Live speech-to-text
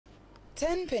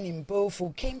Tenpenny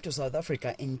Mpofu came to South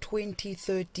Africa in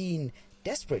 2013,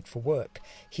 desperate for work.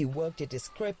 He worked at a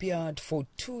scrapyard for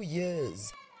 2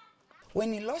 years.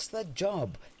 When he lost that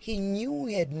job, he knew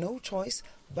he had no choice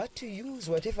but to use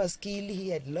whatever skill he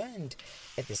had learned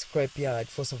at the scrapyard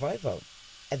for survival.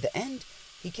 At the end,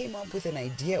 he came up with an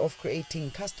idea of creating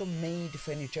custom-made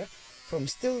furniture from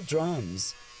steel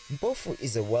drums. Mpofu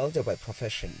is a welder by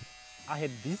profession. I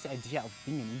had this idea of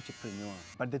being an entrepreneur,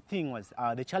 but the thing was,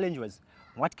 the challenge was,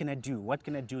 what can I do? What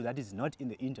can I do that is not in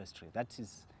the industry? That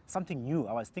is something new.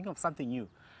 I was thinking of something new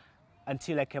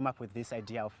until I came up with this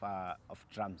idea of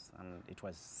drums, and it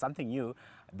was something new.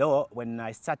 Though when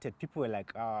I started, people were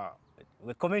like,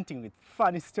 were commenting with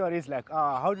funny stories like,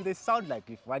 how do they sound like?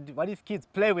 What if kids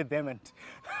play with them and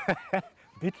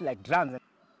beat like drums?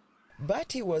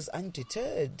 But he was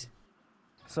undeterred.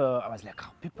 So I was like,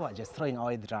 people are just throwing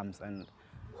away drums, and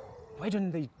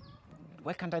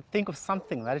why can't I think of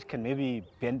something that can maybe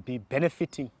be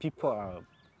benefiting people,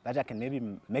 that I can maybe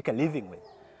make a living with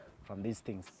from these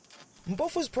things.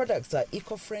 Mpofu's products are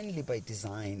eco-friendly by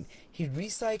design. He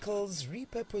recycles,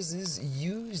 repurposes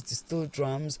used steel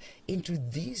drums into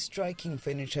these striking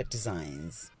furniture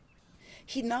designs.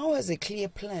 He now has a clear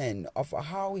plan of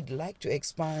how he'd like to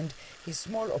expand his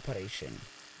small operation.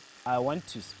 I want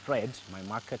to spread my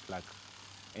market like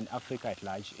in Africa at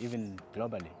large, even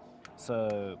globally.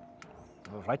 So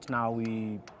right now,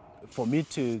 for me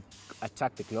to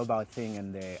attack the global thing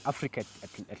and the Africa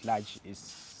at large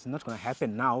is not going to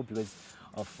happen now because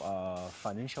of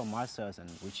financial matters, and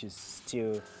which is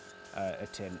still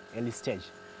at an early stage.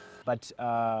 But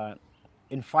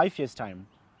in 5 years' time,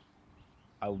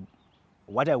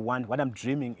 what I'm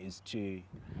dreaming is to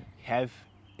have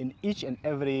in each and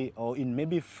every, or in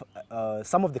maybe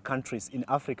some of the countries in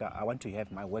Africa, I want to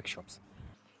have my workshops.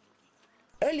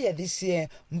 Earlier this year,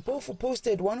 Mpofu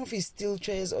posted one of his steel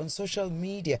chairs on social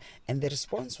media, and the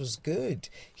response was good.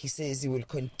 He says he will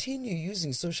continue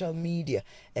using social media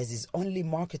as his only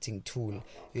marketing tool.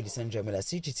 Yolisa, Njamela,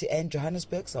 CGTN,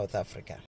 Johannesburg, South Africa.